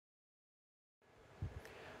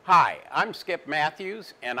Hi, I'm Skip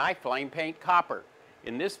Mathews and I flame paint copper.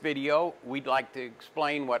 In this video, we'd like to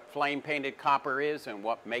explain what flame painted copper is and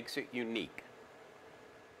what makes it unique.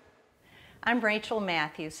 I'm Racheal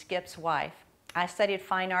Mathews, Skip's wife. I studied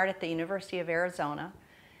fine art at the University of Arizona.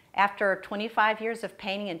 After 25 years of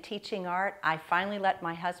painting and teaching art, I finally let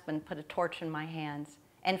my husband put a torch in my hands,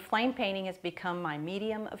 and flame painting has become my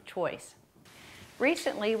medium of choice.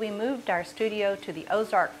 Recently, we moved our studio to the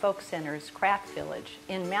Ozark Folk Center's Craft Village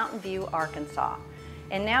in Mountain View, Arkansas,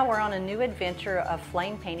 and now we're on a new adventure of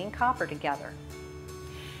flame painting copper together.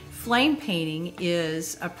 Flame painting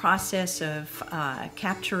is a process of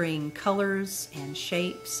capturing colors and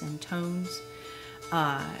shapes and tones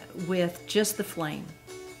with just the flame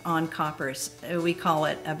on copper. We call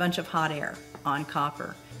it a bunch of hot air on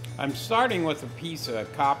copper. I'm starting with a piece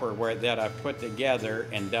of copper that I've put together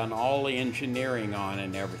and done all the engineering on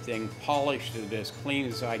and everything, polished it as clean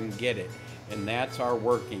as I can get it, and that's our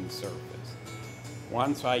working surface.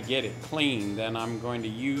 Once I get it clean, then I'm going to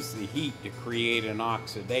use the heat to create an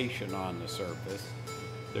oxidation on the surface.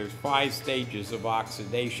 There's 5 stages of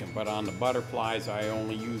oxidation, but on the butterflies I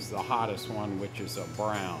only use the hottest one, which is a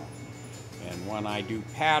brown. And when I do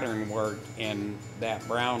pattern work in that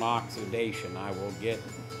brown oxidation, I will get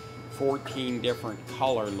 14 different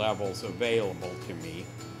color levels available to me.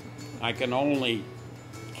 I can only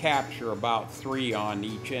capture about 3 on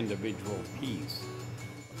each individual piece.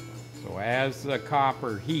 So as the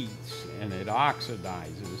copper heats and it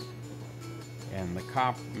oxidizes, and the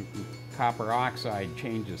copper oxide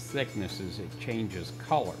changes thicknesses, it changes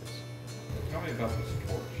colors. Tell me about this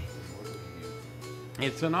torch.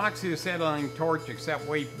 It's an oxyacetylene torch, except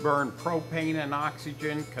we burn propane and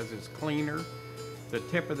oxygen because it's cleaner. The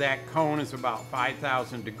tip of that cone is about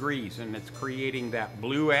 5,000 degrees, and it's creating that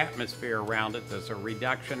blue atmosphere around it. There's a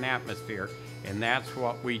reduction atmosphere, and that's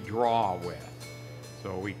what we draw with.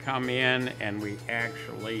 So we come in and we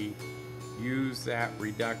actually use that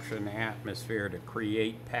reduction atmosphere to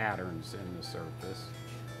create patterns in the surface.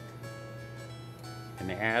 And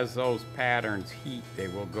as those patterns heat, they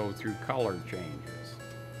will go through color changes.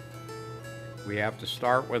 We have to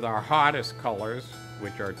start with our hottest colors,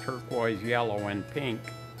 which are turquoise, yellow, and pink.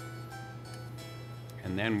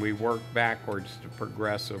 And then we work backwards to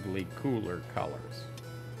progressively cooler colors.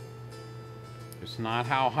 It's not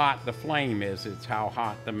how hot the flame is, it's how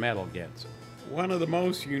hot the metal gets. One of the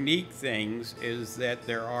most unique things is that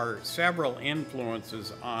there are several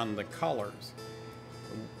influences on the colors.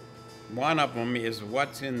 One of them is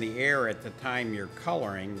what's in the air at the time you're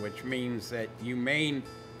coloring, which means that you may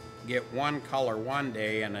get one color one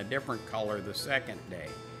day and a different color the second day.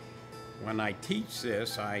 When I teach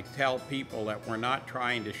this, I tell people that we're not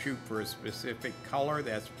trying to shoot for a specific color.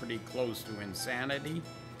 That's pretty close to insanity.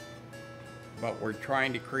 But we're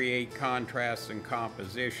trying to create contrast and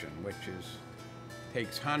composition, which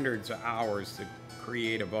takes hundreds of hours to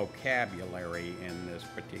create a vocabulary in this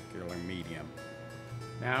particular medium.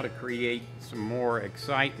 Now, to create some more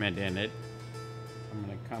excitement in it, I'm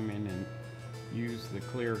going to come in and use the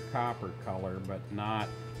clear copper color, but not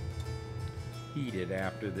heat it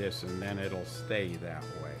after this, and then it'll stay that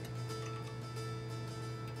way.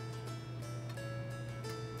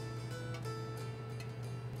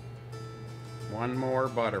 One more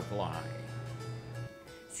butterfly.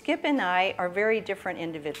 Skip and I are very different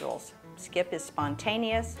individuals. Skip is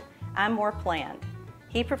spontaneous, I'm more planned.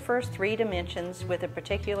 He prefers 3 dimensions with a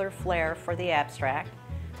particular flair for the abstract,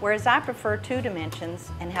 whereas I prefer 2 dimensions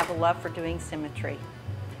and have a love for doing symmetry.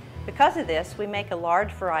 Because of this, we make a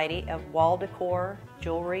large variety of wall decor,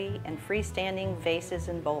 jewelry, and freestanding vases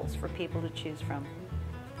and bowls for people to choose from.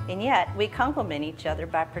 And yet, we complement each other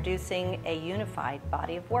by producing a unified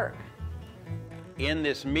body of work. In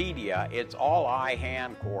this media, it's all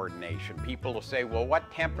eye-hand coordination. People will say, well,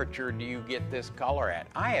 what temperature do you get this color at?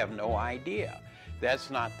 I have no idea.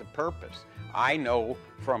 That's not the purpose. I know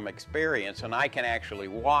from experience, and I can actually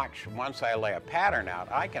watch, once I lay a pattern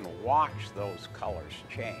out, I can watch those colors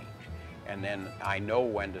change, and then I know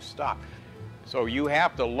when to stop. So you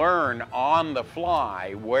have to learn on the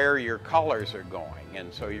fly where your colors are going.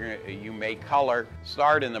 And so you may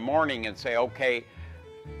start in the morning and say, okay,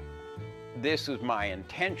 this is my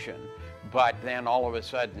intention, but then all of a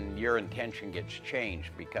sudden your intention gets changed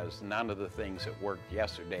because none of the things that worked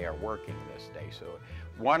yesterday are working this day. So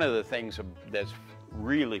one of the things that's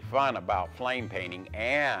really fun about flame painting,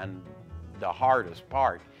 and the hardest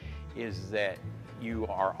part, is that you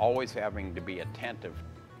are always having to be attentive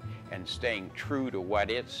and staying true to what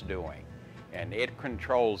it's doing. And it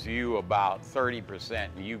controls you about 30%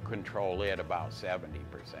 and you control it about 70%.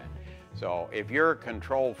 So if you're a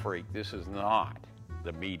control freak, this is not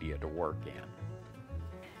the media to work in.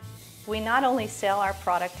 We not only sell our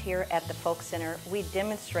product here at the Folk Center, we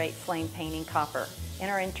demonstrate flame painting copper and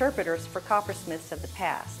are interpreters for coppersmiths of the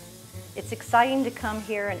past. It's exciting to come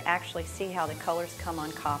here and actually see how the colors come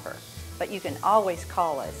on copper, but you can always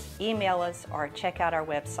call us, email us, or check out our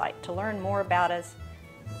website to learn more about us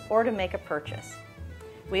or to make a purchase.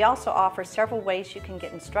 We also offer several ways you can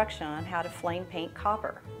get instruction on how to flame paint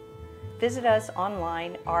copper. Visit us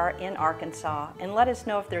online or in Arkansas and let us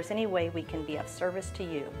know if there's any way we can be of service to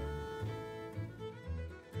you.